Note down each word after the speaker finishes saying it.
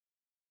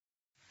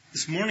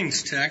This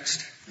morning's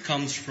text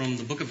comes from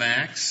the book of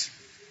Acts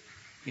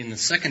in the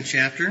 2nd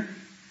chapter,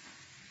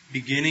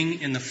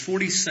 beginning in the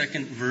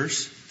 42nd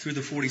verse through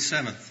the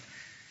 47th.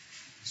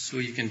 So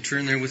you can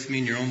turn there with me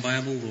in your own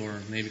Bible, or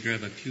maybe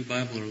grab a pew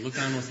Bible or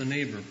look on with a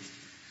neighbor.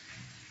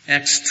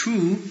 Acts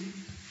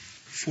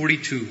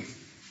 2:42.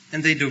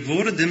 And they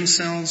devoted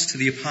themselves to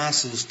the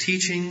apostles'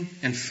 teaching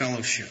and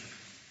fellowship,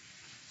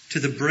 to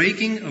the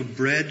breaking of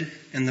bread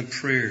and the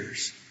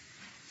prayers.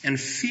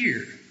 And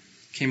fear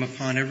came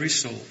upon every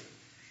soul,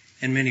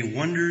 and many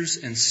wonders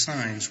and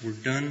signs were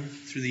done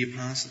through the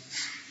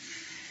apostles.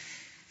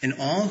 And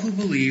all who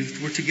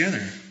believed were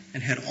together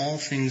and had all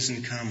things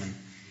in common.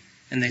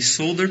 And they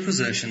sold their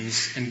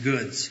possessions and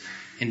goods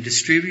and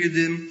distributed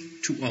them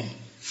to all,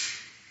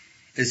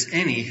 as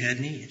any had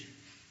need.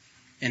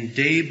 And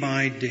day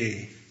by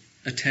day,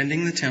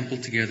 attending the temple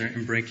together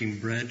and breaking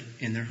bread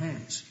in their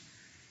homes,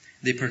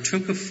 they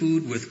partook of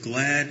food with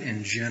glad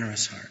and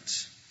generous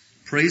hearts,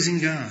 praising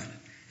God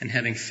and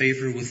having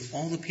favor with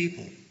all the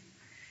people.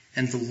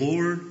 And the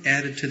Lord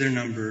added to their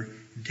number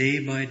day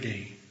by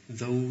day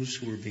those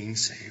who were being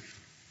saved.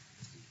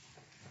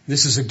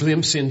 This is a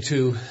glimpse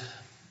into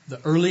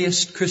the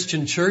earliest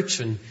Christian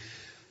church and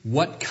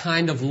what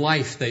kind of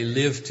life they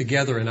lived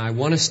together. And I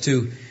want us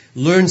to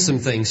learn some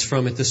things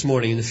from it this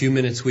morning in the few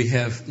minutes we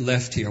have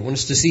left here. I want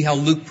us to see how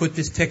Luke put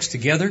this text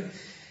together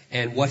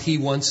and what he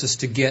wants us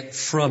to get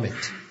from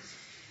it.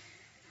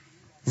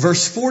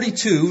 Verse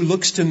 42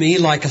 looks to me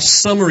like a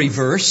summary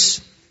verse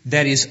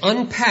that is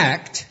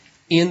unpacked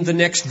in the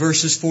next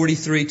verses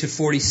 43 to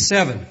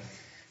 47.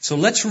 So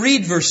let's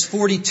read verse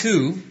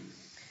 42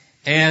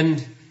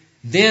 and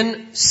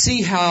then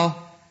see how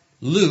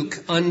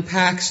Luke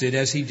unpacks it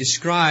as he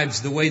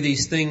describes the way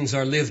these things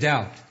are lived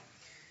out.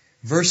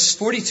 Verse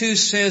 42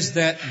 says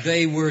that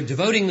they were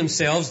devoting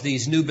themselves,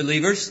 these new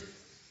believers,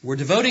 were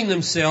devoting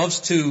themselves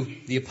to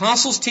the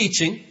apostles'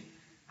 teaching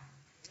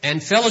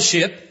and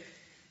fellowship,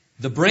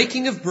 the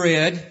breaking of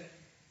bread,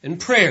 and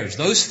prayers.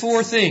 Those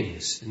four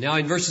things. Now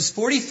in verses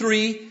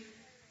 43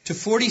 to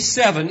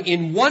 47,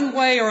 in one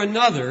way or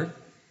another,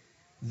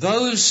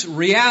 those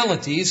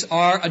realities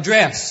are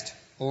addressed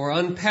or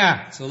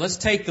unpacked. So let's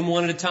take them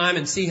one at a time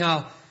and see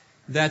how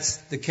that's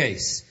the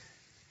case.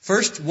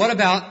 First, what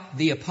about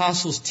the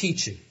apostles'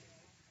 teaching?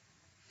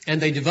 And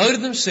they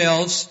devoted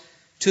themselves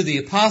to the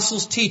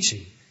apostles'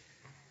 teaching.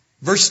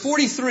 Verse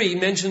 43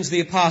 mentions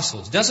the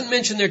apostles. Doesn't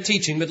mention their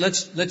teaching, but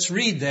let's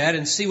read that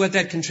and see what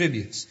that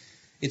contributes.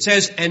 It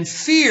says, and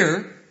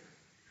fear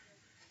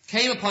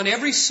came upon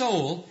every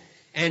soul,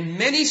 and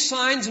many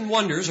signs and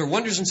wonders, or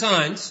wonders and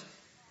signs,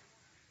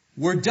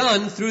 were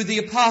done through the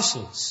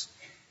apostles.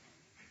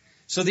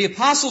 So the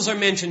apostles are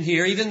mentioned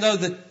here, even though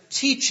the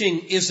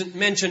teaching isn't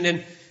mentioned,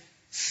 and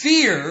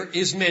fear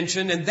is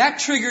mentioned, and that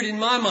triggered in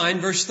my mind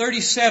verse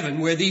 37,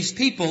 where these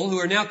people who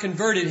are now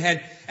converted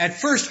had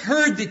at first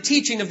heard the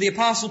teaching of the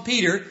apostle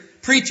Peter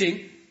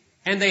preaching,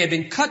 and they had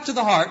been cut to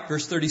the heart,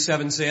 verse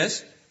 37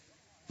 says,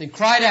 and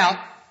cried out,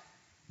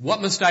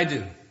 what must I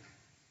do?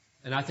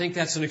 And I think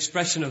that's an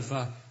expression of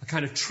a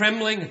kind of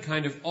trembling, a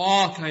kind of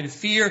awe, a kind of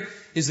fear.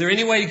 Is there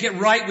any way to get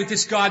right with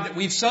this God that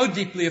we've so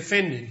deeply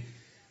offended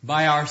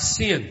by our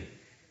sin?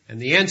 And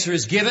the answer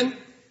is given.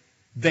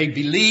 They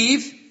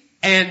believe,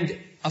 and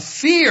a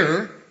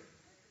fear.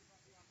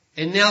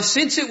 And now,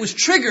 since it was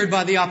triggered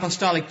by the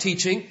apostolic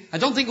teaching, I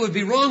don't think it would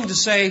be wrong to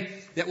say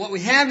that what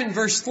we have in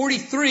verse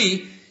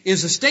 43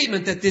 is a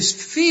statement that this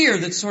fear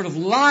that's sort of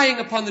lying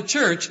upon the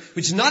church,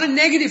 which is not a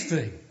negative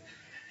thing,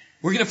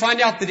 we're going to find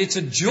out that it's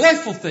a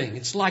joyful thing.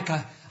 It's like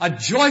a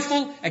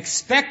joyful,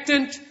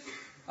 expectant,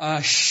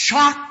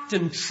 shocked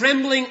and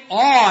trembling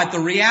awe at the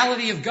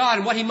reality of God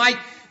and what He might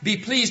be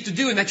pleased to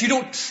do, and that you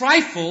don't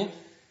trifle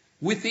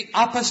with the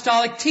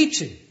apostolic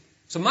teaching.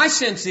 So my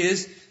sense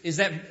is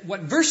that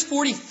what verse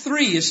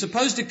 43 is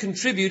supposed to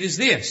contribute is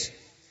this.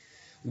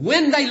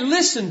 When they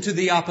listened to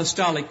the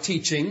apostolic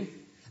teaching,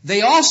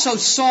 they also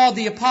saw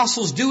the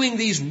apostles doing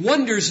these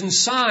wonders and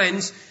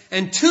signs,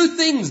 and two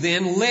things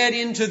then led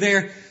into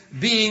their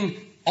being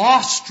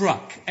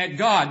awestruck at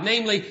God,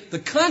 namely the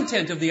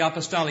content of the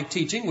apostolic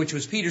teaching, which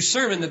was Peter's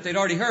sermon that they'd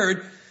already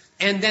heard,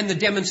 and then the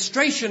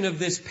demonstration of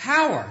this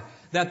power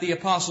that the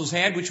apostles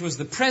had, which was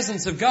the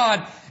presence of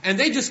God. And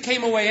they just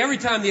came away every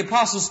time the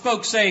apostles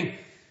spoke saying,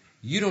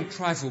 you don't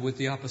trifle with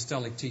the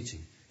apostolic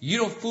teaching. You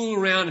don't fool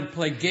around and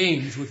play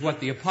games with what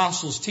the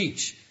apostles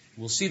teach.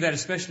 We'll see that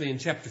especially in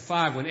chapter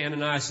 5 when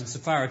Ananias and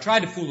Sapphira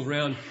tried to fool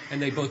around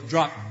and they both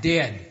dropped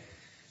dead.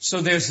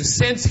 So there's a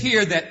sense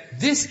here that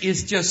this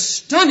is just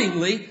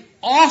stunningly,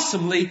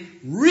 awesomely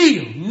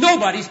real.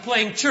 Nobody's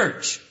playing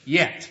church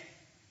yet.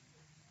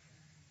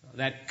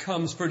 That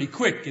comes pretty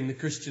quick in the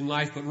Christian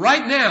life. But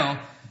right now,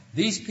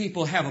 these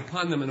people have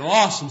upon them an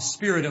awesome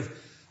spirit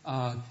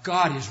of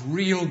God is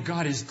real,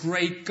 God is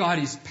great, God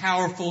is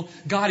powerful,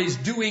 God is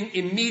doing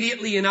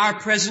immediately in our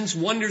presence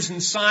wonders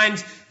and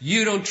signs.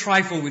 You don't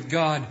trifle with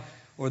God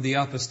or the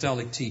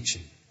apostolic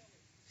teaching.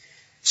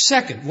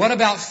 Second, what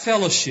about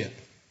fellowship?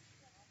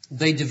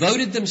 They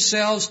devoted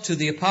themselves to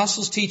the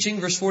apostles' teaching,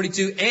 verse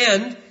 42,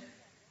 and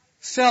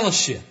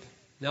fellowship.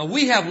 Now,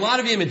 we have a lot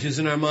of images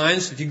in our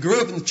minds, if you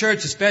grew up in the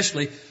church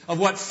especially, of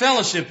what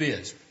fellowship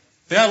is.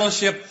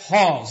 Fellowship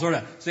hall, sort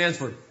of stands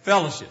for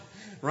fellowship,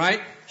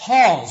 right?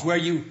 Halls where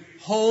you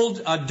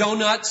hold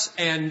donuts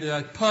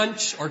and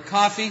punch or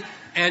coffee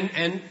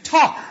and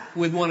talk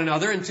with one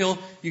another until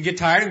you get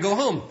tired and go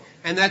home.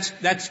 And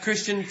that's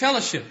Christian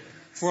fellowship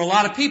for a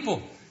lot of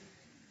people.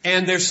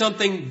 And there's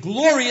something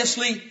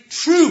gloriously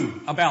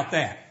true about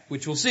that,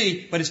 which we'll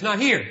see, but it's not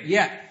here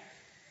yet.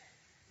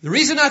 The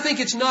reason I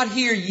think it's not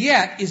here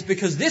yet is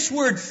because this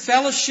word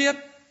fellowship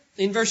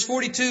in verse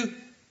 42,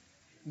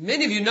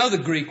 many of you know the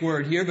Greek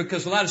word here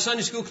because a lot of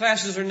Sunday school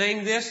classes are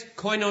named this,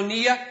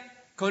 koinonia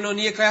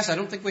class. I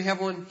don't think we have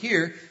one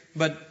here,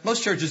 but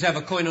most churches have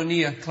a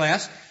koinonia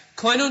class.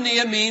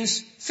 Koinonia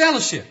means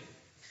fellowship.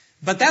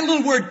 But that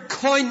little word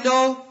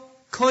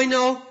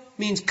koino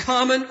means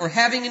common or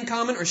having in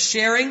common or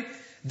sharing.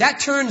 That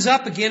turns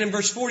up again in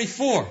verse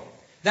 44.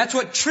 That's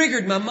what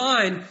triggered my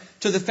mind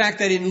to the fact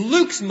that in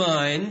Luke's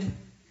mind,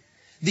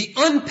 the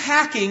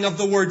unpacking of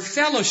the word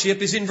fellowship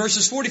is in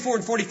verses 44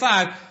 and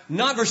 45,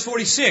 not verse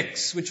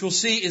 46, which we'll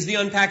see is the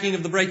unpacking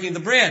of the breaking of the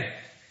bread.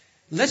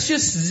 Let's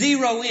just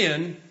zero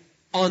in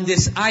on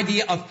this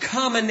idea of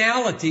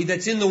commonality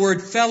that's in the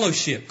word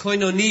fellowship,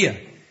 koinonia.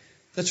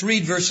 Let's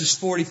read verses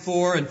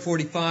 44 and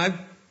 45.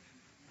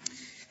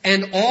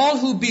 And all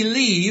who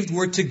believed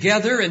were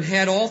together and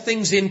had all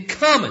things in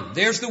common.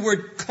 There's the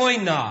word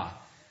koina.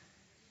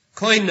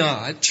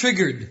 Koina, it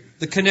triggered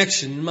the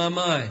connection in my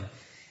mind.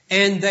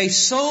 And they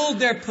sold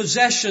their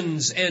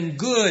possessions and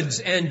goods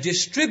and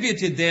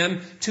distributed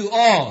them to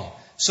all.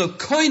 So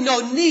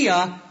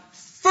koinonia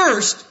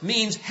first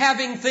means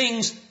having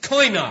things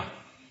koina,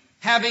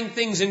 having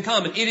things in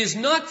common. It is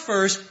not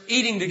first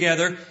eating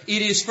together.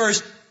 It is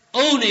first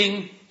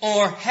owning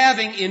or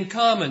having in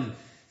common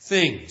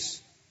things.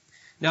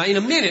 Now in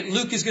a minute,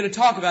 Luke is going to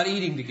talk about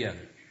eating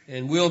together.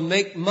 And we'll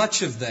make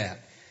much of that.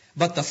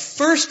 But the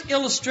first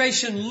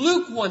illustration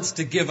Luke wants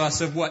to give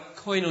us of what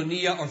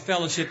koinonia or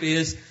fellowship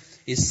is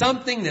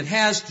something that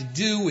has to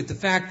do with the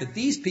fact that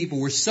these people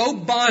were so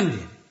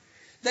bonded.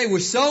 They were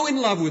so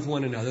in love with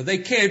one another. They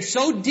cared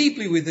so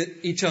deeply with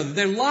each other.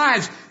 Their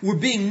lives were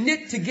being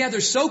knit together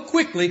so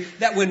quickly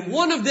that when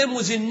one of them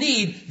was in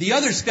need, the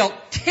others felt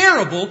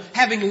terrible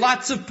having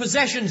lots of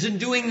possessions and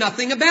doing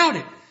nothing about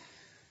it.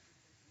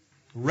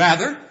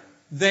 Rather,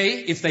 they,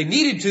 if they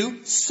needed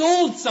to,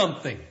 sold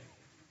something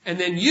and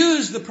then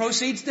used the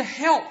proceeds to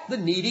help the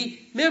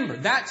needy member.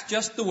 That's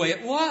just the way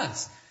it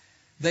was.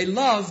 They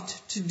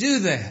loved to do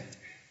that.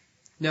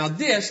 Now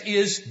this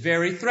is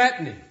very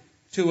threatening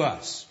to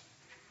us.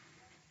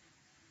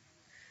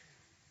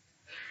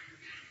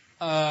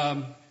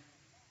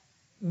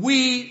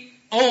 We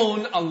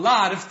own a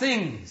lot of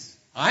things.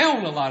 I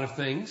own a lot of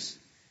things.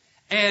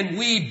 And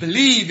we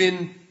believe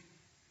in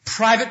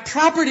private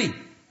property.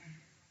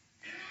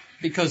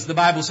 Because the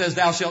Bible says,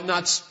 thou shalt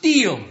not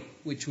steal,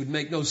 which would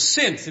make no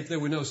sense if there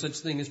were no such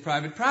thing as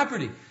private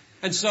property.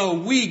 And so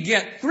we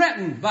get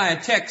threatened by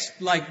a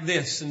text like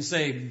this and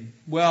say,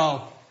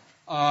 well,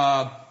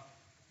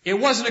 it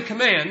wasn't a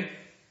command.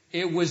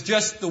 It was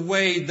just the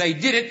way they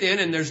did it then,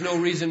 and there's no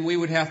reason we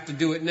would have to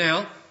do it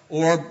now.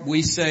 Or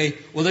we say,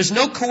 well, there's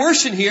no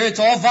coercion here. It's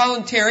all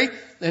voluntary.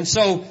 And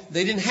so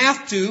they didn't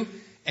have to.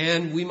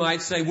 And we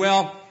might say,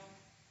 well,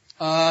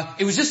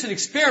 it was just an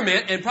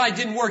experiment and it probably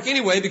didn't work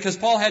anyway because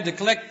Paul had to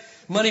collect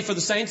money for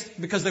the saints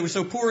because they were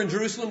so poor in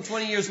Jerusalem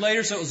 20 years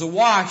later, so it was a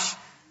wash.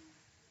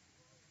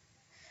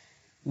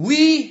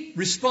 We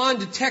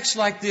respond to texts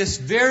like this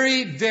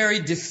very,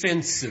 very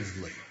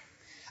defensively.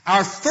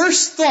 Our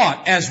first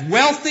thought as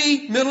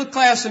wealthy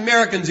middle-class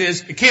Americans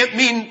is, it can't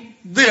mean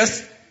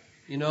this,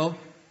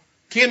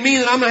 Can't mean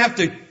that I'm going to have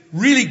to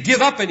really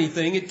give up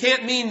anything. It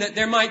can't mean that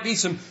there might be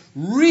some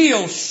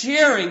real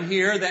sharing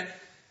here, that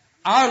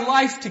our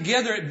life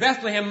together at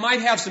Bethlehem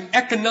might have some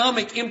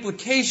economic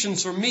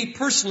implications for me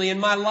personally in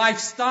my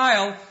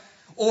lifestyle,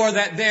 or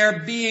that there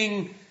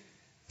being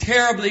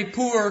terribly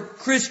poor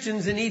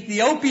Christians in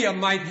Ethiopia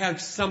might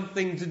have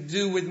something to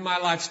do with my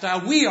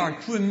lifestyle. We are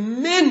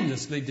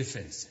tremendously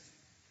defensive.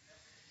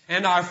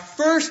 And our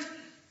first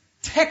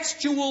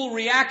textual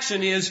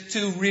reaction is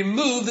to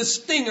remove the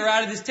stinger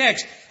out of this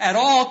text at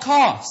all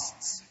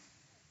costs.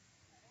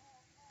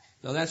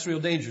 Now that's real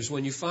dangerous.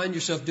 When you find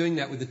yourself doing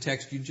that with the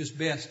text, you just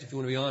best, if you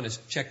want to be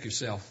honest, check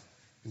yourself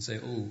and say,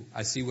 oh,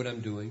 I see what I'm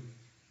doing.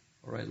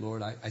 All right,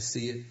 Lord, I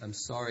see it. I'm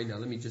sorry. Now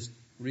let me just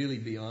really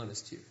be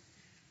honest here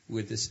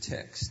with this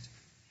text.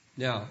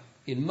 Now,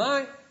 in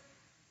my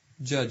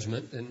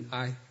judgment, and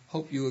I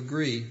hope you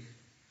agree,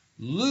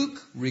 Luke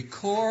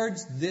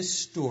records this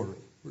story,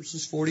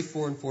 verses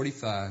 44 and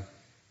 45,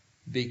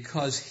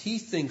 because he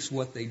thinks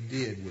what they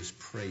did was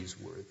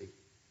praiseworthy.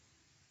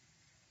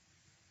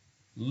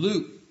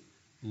 Luke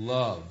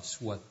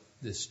loves what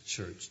this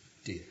church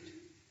did.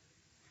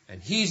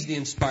 And he's the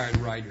inspired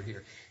writer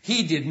here.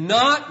 He did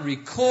not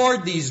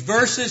record these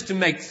verses to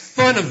make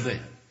fun of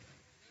them.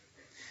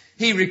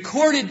 He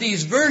recorded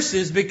these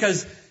verses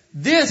because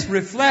this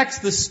reflects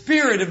the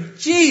Spirit of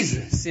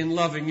Jesus in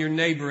loving your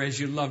neighbor as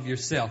you love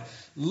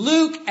yourself.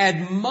 Luke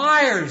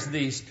admires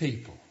these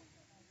people.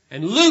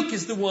 And Luke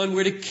is the one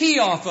we're to key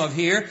off of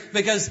here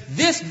because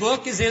this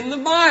book is in the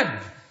Bible.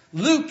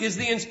 Luke is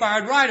the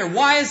inspired writer.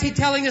 Why is he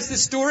telling us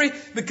this story?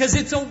 Because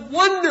it's a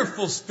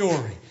wonderful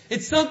story.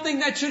 It's something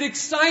that should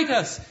excite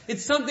us.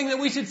 It's something that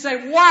we should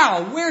say,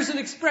 wow, where's an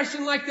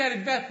expression like that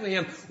at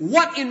Bethlehem?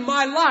 What in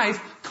my life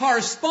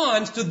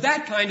corresponds to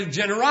that kind of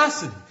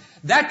generosity?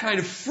 That kind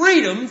of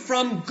freedom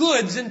from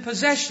goods and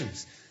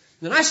possessions.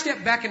 Then I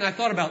stepped back and I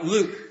thought about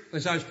Luke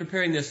as I was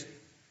preparing this.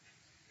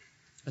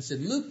 I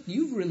said, Luke,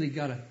 you've really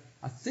got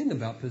a thing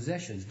about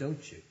possessions,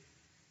 don't you?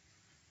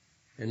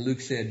 And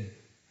Luke said,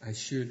 I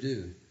sure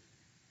do.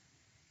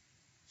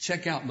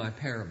 Check out my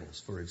parables,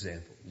 for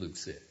example, Luke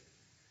said.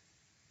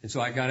 And so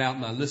I got out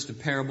my list of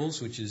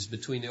parables, which is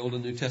between the Old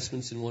and New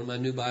Testaments in one of my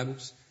new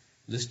Bibles,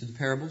 list of the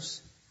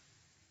parables.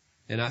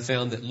 And I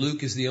found that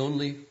Luke is the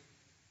only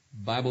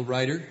Bible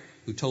writer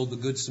who told the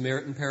Good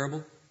Samaritan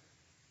parable.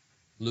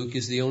 Luke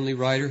is the only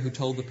writer who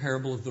told the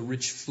parable of the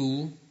rich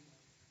fool.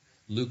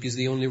 Luke is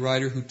the only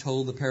writer who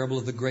told the parable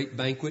of the great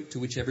banquet to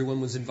which everyone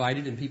was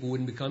invited and people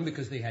wouldn't come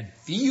because they had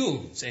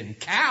fields and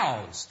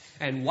cows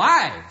and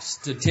wives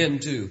to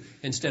tend to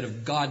instead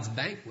of God's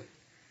banquet.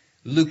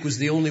 Luke was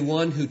the only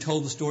one who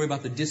told the story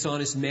about the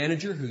dishonest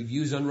manager who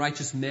used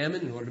unrighteous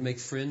mammon in order to make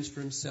friends for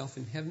himself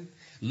in heaven.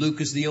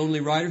 Luke is the only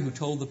writer who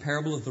told the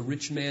parable of the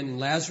rich man and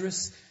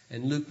Lazarus.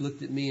 And Luke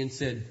looked at me and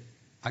said,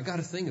 I got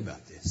a thing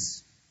about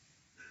this.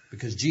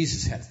 Because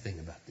Jesus had a thing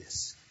about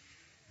this.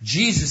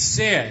 Jesus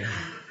said,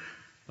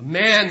 a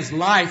man's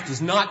life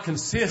does not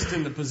consist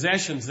in the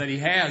possessions that he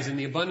has, in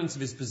the abundance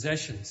of his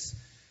possessions.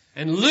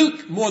 And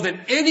Luke, more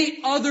than any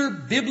other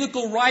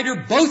biblical writer,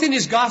 both in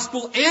his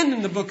gospel and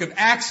in the book of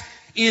Acts,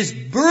 is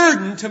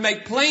burdened to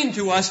make plain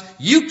to us,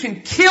 you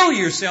can kill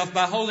yourself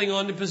by holding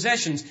on to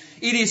possessions.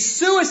 It is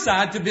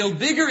suicide to build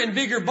bigger and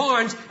bigger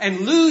barns and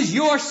lose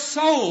your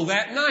soul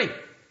that night.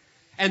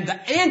 And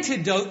the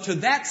antidote to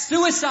that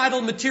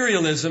suicidal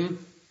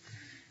materialism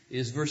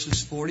is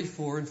verses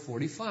 44 and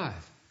 45.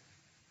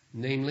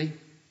 Namely,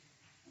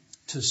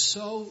 to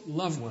so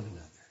love one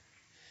another.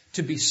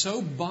 To be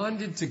so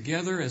bonded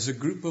together as a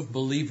group of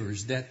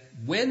believers that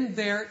when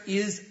there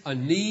is a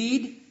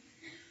need,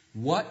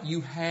 what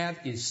you have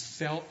is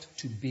felt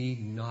to be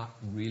not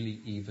really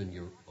even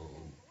your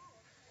own.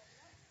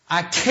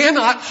 I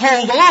cannot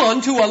hold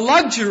on to a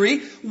luxury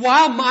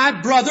while my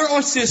brother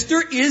or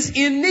sister is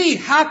in need.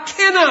 How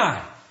can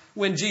I?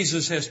 When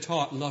Jesus has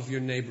taught, love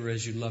your neighbor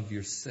as you love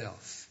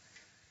yourself.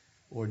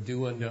 Or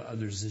do unto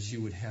others as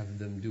you would have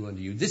them do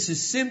unto you. This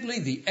is simply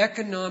the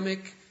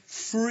economic,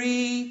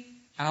 free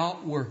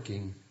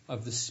outworking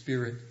of the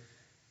Spirit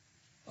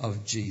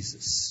of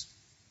Jesus.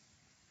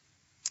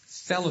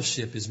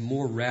 Fellowship is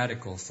more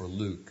radical for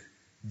Luke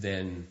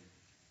than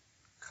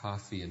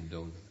coffee and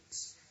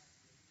donuts.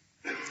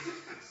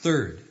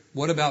 Third,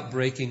 what about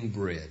breaking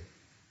bread?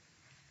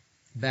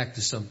 Back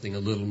to something a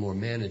little more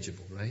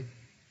manageable, right?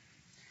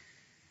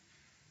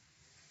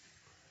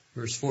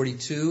 Verse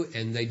 42,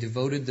 and they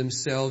devoted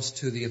themselves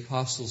to the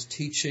apostles'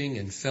 teaching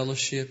and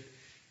fellowship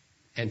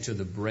and to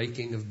the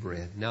breaking of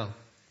bread. Now,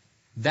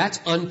 that's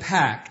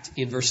unpacked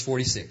in verse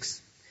 46.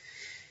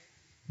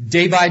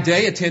 Day by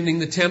day, attending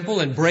the temple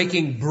and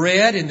breaking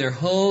bread in their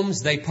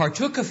homes, they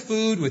partook of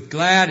food with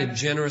glad and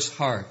generous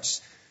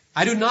hearts.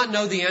 I do not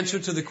know the answer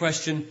to the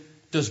question,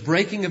 does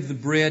breaking of the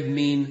bread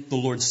mean the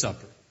Lord's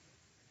Supper?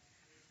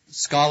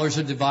 Scholars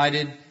are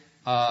divided.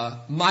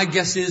 My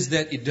guess is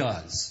that it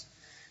does.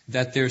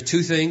 That there's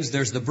two things.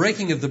 There's the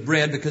breaking of the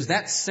bread, because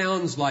that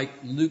sounds like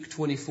Luke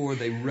 24.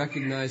 They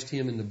recognized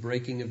him in the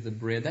breaking of the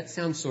bread. That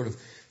sounds sort of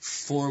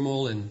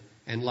formal and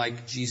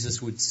like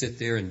Jesus would sit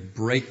there and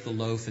break the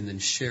loaf and then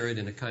share it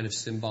in a kind of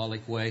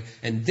symbolic way.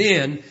 And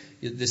then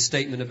this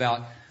statement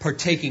about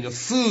partaking of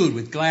food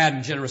with glad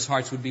and generous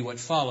hearts would be what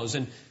follows.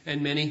 And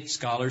many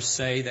scholars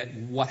say that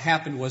what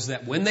happened was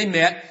that when they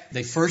met,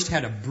 they first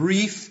had a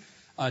brief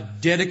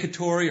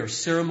dedicatory or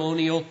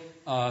ceremonial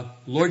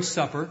Lord's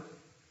Supper,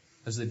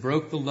 as they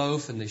broke the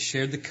loaf and they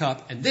shared the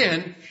cup. And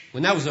then,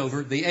 when that was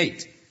over, they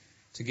ate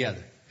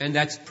together. And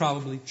that's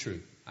probably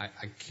true. I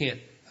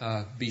can't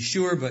be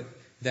sure, but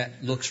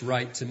that looks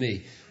right to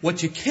me.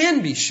 What you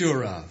can be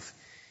sure of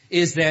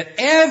is that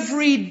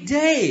every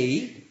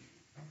day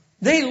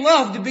they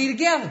love to be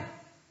together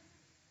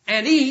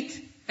and eat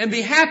and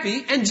be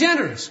happy and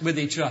generous with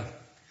each other.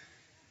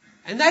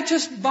 And that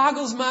just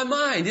boggles my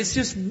mind. It's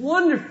just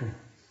wonderful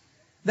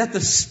that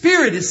the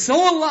Spirit is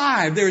so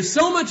alive. There is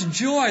so much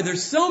joy.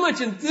 There's so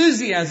much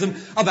enthusiasm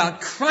about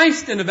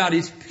Christ and about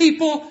His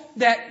people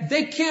that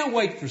they can't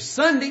wait for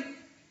Sunday.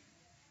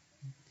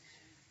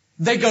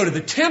 They go to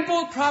the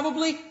temple,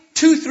 probably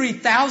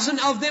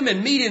 2,000-3,000 of them,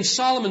 and meet in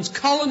Solomon's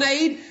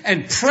colonnade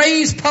and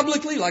praise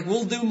publicly like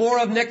we'll do more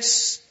of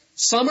next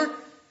summer.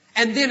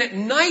 And then at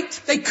night,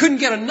 they couldn't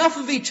get enough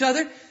of each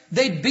other.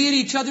 They'd be at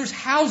each other's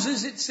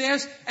houses, it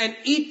says, and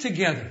eat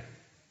together.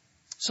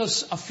 So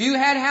a few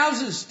had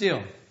houses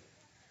still.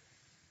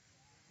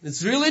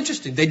 It's real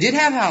interesting. They did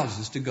have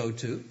houses to go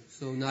to,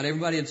 so not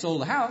everybody had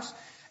sold a house.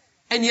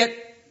 And yet,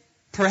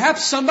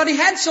 Perhaps somebody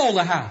had sold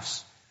a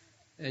house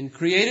and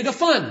created a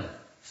fund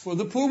for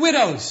the poor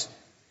widows.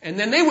 And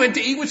then they went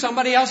to eat with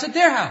somebody else at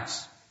their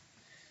house.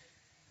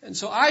 And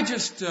so I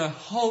just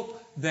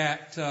hope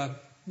that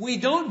we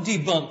don't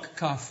debunk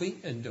coffee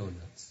and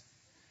donuts.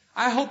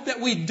 I hope that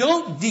we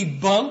don't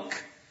debunk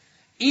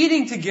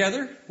eating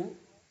together.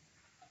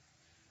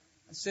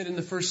 I said in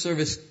the first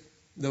service,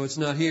 though it's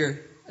not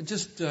here,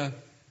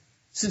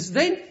 since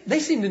they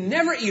seem to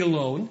never eat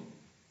alone,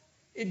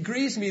 it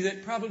grieves me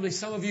that probably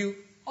some of you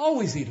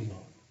always eat alone.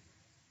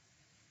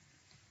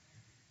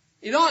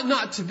 It ought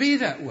not to be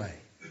that way.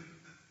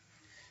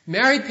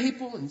 Married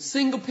people and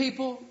single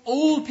people,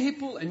 old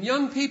people and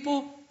young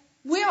people,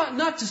 we ought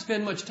not to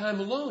spend much time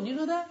alone. You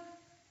know that?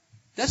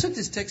 That's what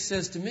this text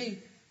says to me.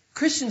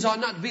 Christians ought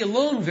not to be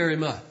alone very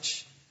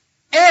much.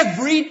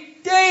 Every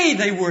day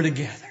they were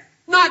together.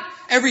 Not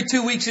every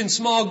 2 weeks in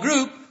small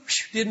group,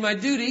 did my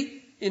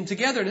duty in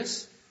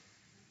togetherness.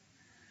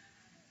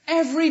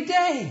 Every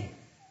day.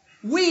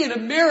 We in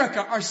America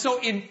are so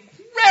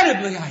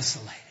incredibly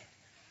isolated.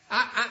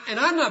 And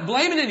I'm not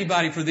blaming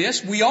anybody for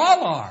this. We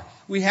all are.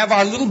 We have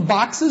our little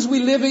boxes we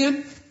live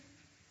in.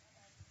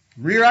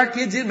 Rear our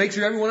kids in, make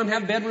sure every one of them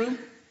have a bedroom.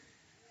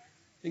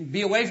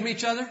 Be away from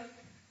each other.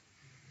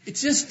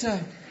 It's just,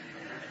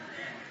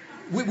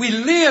 we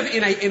live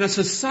in a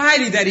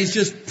society that is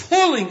just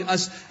pulling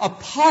us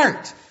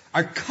apart.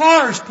 Our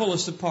cars pull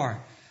us apart.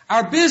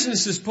 Our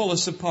businesses pull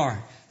us apart.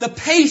 The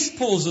pace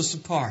pulls us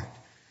apart.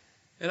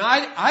 And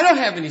I don't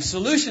have any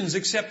solutions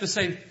except to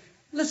say,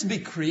 let's be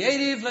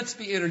creative, let's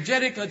be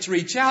energetic, let's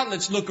reach out,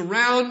 let's look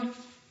around.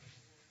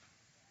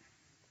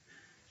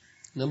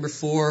 Number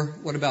 4,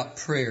 what about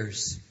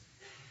prayers?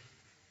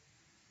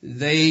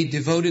 They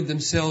devoted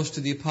themselves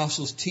to the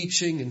apostles'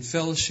 teaching and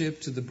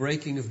fellowship, to the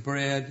breaking of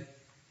bread,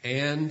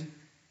 and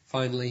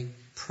finally,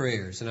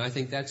 prayers. And I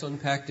think that's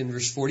unpacked in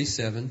verse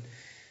 47.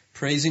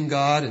 Praising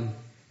God and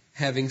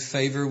having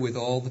favor with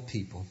all the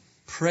people.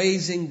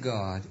 Praising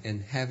God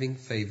and having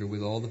favor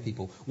with all the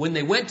people. When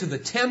they went to the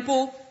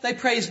temple, they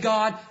praised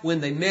God.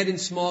 When they met in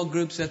small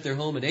groups at their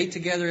home and ate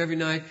together every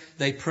night,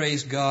 they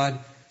praised God.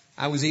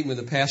 I was eating with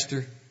a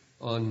pastor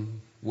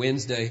on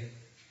Wednesday,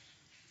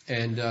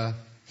 and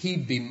he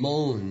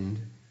bemoaned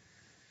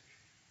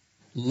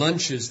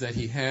lunches that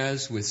he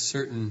has with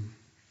certain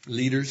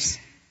leaders,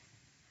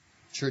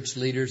 church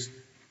leaders,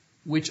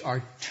 which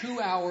are 2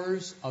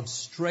 hours of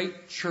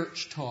straight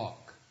church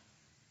talk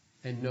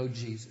and no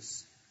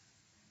Jesus.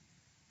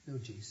 No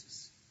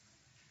Jesus.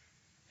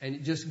 And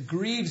it just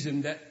grieves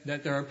him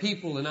that there are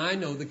people, and I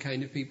know the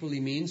kind of people he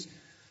means,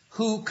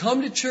 who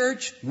come to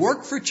church,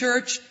 work for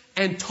church,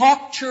 and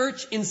talk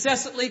church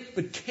incessantly,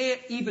 but can't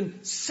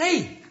even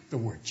say the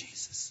word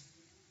Jesus.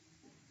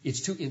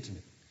 It's too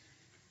intimate.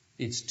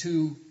 It's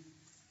too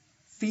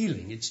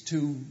feeling. It's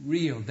too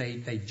real.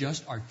 They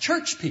just are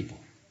church people.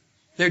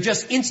 They're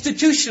just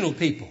institutional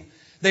people.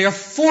 They are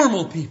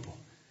formal people.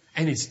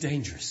 And it's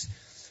dangerous.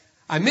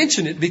 I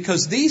mention it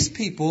because these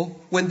people,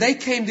 when they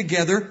came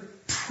together,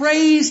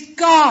 praised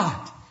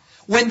God.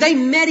 When they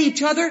met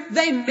each other,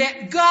 they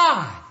met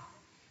God.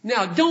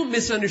 Now, don't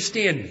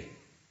misunderstand me.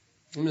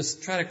 I'm going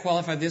to try to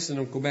qualify this and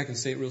I'll go back and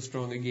say it real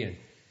strong again.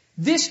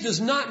 This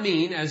does not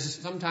mean, as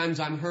sometimes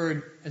I'm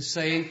heard as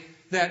saying,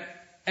 that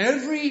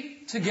every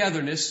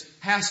togetherness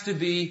has to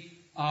be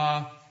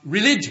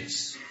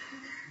religious.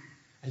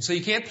 And so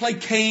you can't play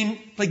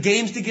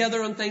games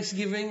together on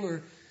Thanksgiving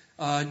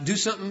or do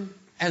something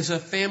as a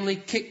family,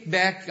 kick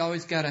back. You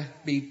always got to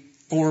be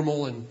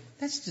formal, and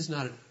that's just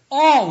not at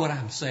all what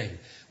I'm saying.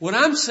 What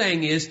I'm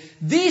saying is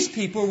these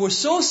people were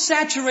so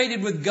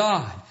saturated with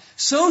God,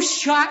 so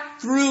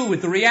shot through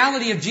with the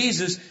reality of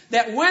Jesus,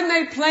 that when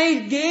they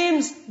played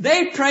games,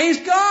 they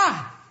praised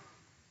God.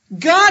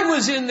 God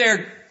was in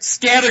their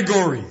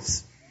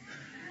categories.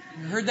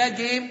 You heard that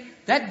game?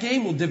 That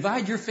game will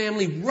divide your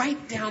family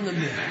right down the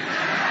middle.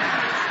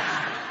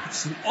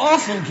 It's an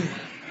awful game.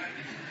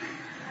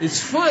 It's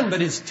fun,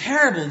 but it's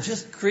terrible. It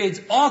just creates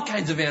all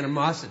kinds of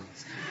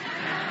animosities.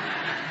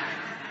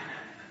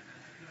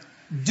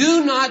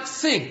 Do not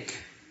think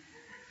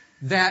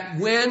that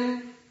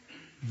when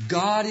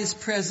God is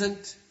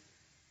present,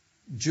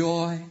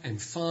 joy and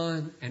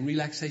fun and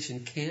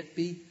relaxation can't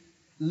be.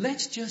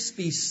 Let's just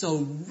be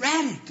so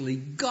radically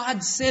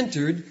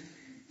God-centered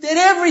that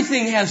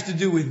everything has to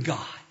do with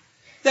God.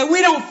 That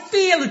we don't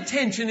feel a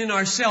tension in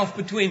ourselves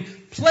between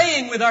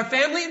playing with our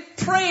family and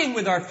praying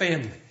with our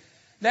family.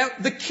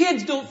 That the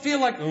kids don't feel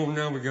like, oh,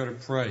 now we got to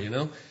pray,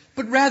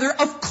 But rather,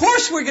 of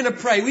course we're going to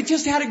pray. We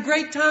just had a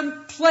great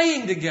time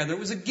playing together. It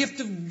was a gift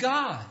of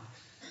God.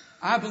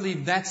 I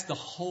believe that's the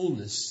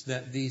wholeness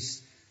that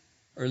these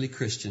early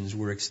Christians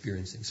were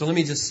experiencing. So let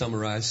me just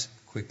summarize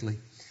quickly.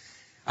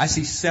 I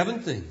see 7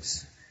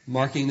 things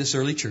marking this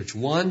early church.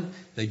 1,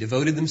 they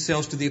devoted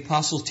themselves to the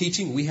apostles'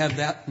 teaching. We have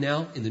that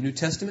now in the New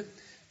Testament.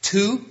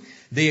 2,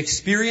 they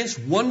experienced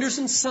wonders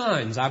and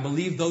signs. I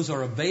believe those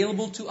are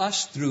available to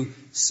us through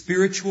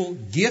spiritual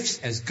gifts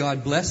as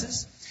God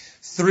blesses.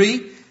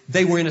 3,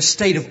 they were in a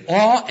state of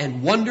awe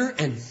and wonder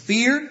and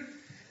fear.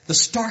 The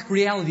stark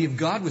reality of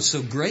God was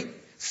so great.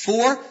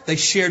 4, they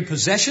shared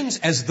possessions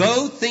as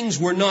though things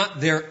were not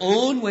their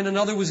own when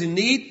another was in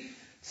need.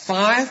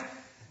 5,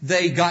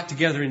 they got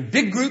together in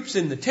big groups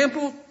in the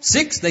temple.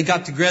 6, they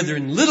got together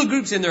in little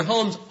groups in their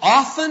homes,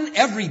 often,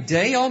 every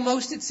day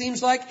almost, it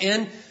seems like.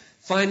 And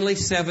finally,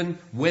 7,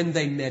 when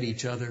they met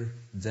each other,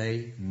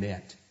 they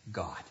met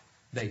God.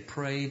 They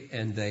prayed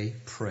and they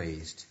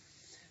praised.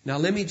 Now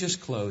let me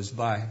just close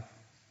by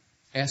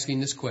asking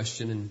this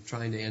question and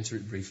trying to answer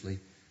it briefly.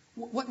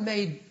 What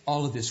made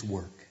all of this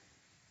work?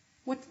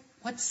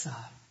 What's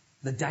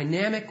the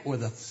dynamic or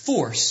the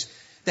force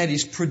that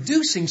is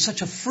producing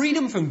such a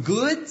freedom from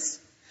goods,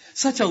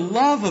 such a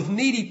love of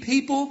needy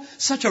people,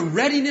 such a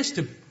readiness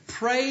to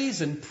praise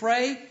and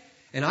pray?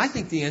 And I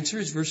think the answer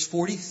is verse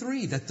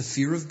 43, that the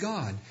fear of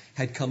God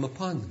had come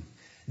upon them.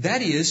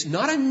 That is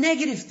not a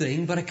negative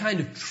thing, but a kind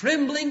of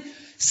trembling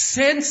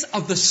sense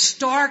of the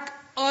stark,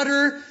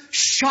 utter,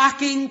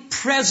 shocking,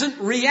 present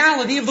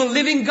reality of the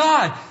living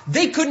God.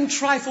 They couldn't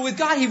trifle with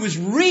God. He was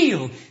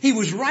real. He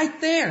was right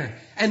there.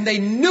 And they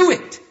knew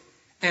it.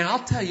 And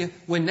I'll tell you,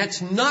 when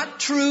that's not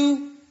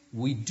true,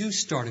 we do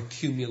start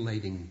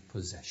accumulating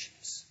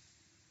possessions.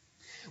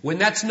 When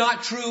that's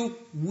not true,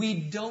 we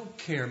don't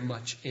care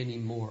much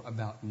anymore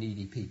about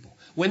needy people.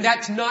 When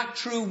that's not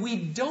true, we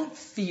don't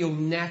feel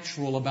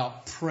natural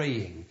about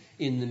praying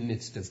in the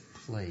midst of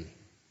playing.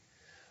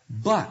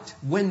 But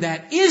when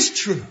that is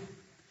true,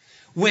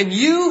 when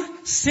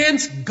you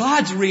sense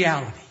God's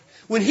reality,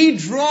 when He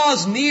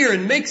draws near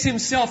and makes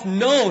Himself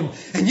known,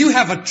 and you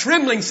have a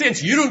trembling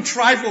sense, you don't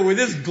trifle with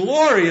this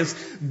glorious,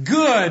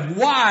 good,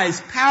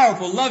 wise,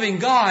 powerful, loving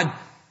God,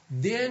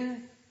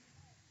 then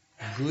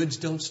goods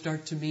don't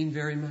start to mean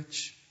very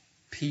much.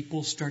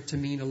 People start to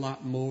mean a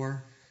lot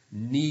more.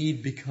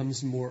 Need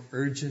becomes more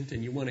urgent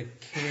and you want to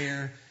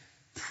care.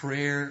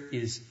 Prayer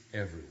is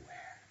everywhere.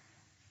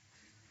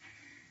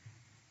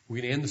 We're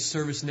going to end the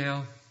service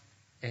now.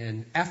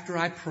 And after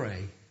I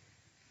pray,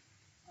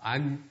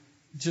 I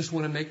just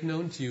want to make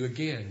known to you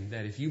again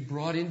that if you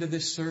brought into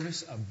this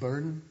service a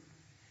burden,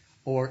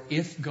 or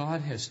if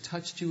God has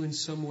touched you in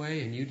some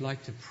way and you'd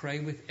like to pray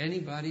with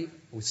anybody,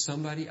 with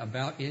somebody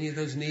about any of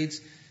those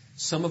needs,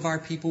 some of our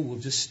people will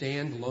just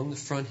stand along the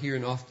front here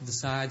and off to the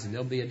sides, and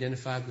they'll be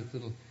identified with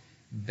little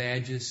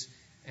badges.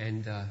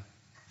 And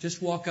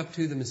just walk up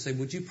to them and say,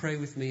 would you pray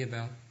with me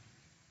about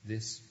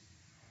this?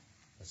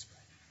 Let's pray.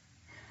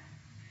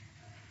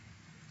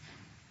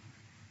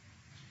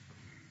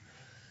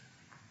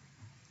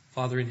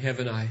 Father in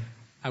heaven,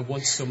 I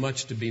want so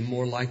much to be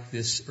more like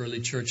this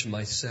early church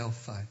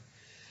myself.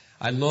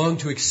 I long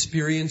to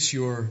experience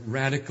your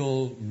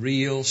radical,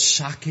 real,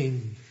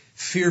 shocking,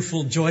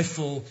 fearful,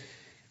 joyful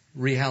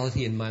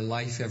reality in my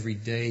life every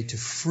day, to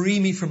free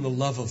me from the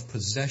love of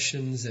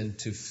possessions and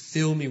to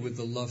fill me with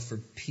the love for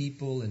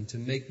people and to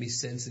make me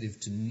sensitive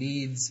to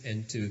needs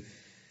and to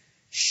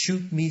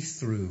shoot me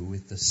through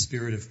with the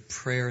spirit of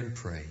prayer and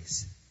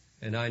praise.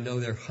 And I know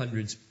there are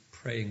hundreds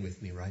praying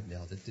with me right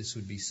now that this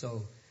would be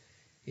so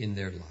in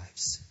their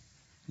lives.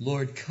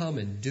 Lord, come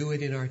and do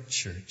it in our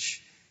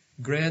church.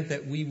 Grant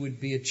that we would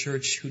be a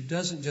church who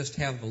doesn't just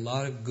have a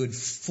lot of good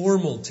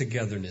formal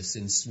togetherness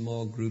in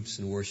small groups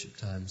and worship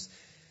times,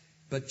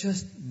 but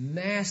just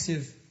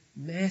massive,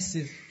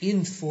 massive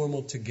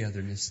informal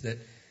togetherness that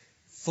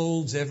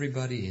folds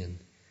everybody in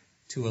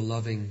to a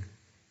loving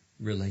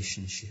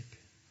relationship.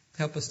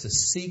 Help us to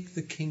seek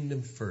the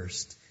kingdom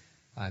first,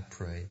 I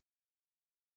pray.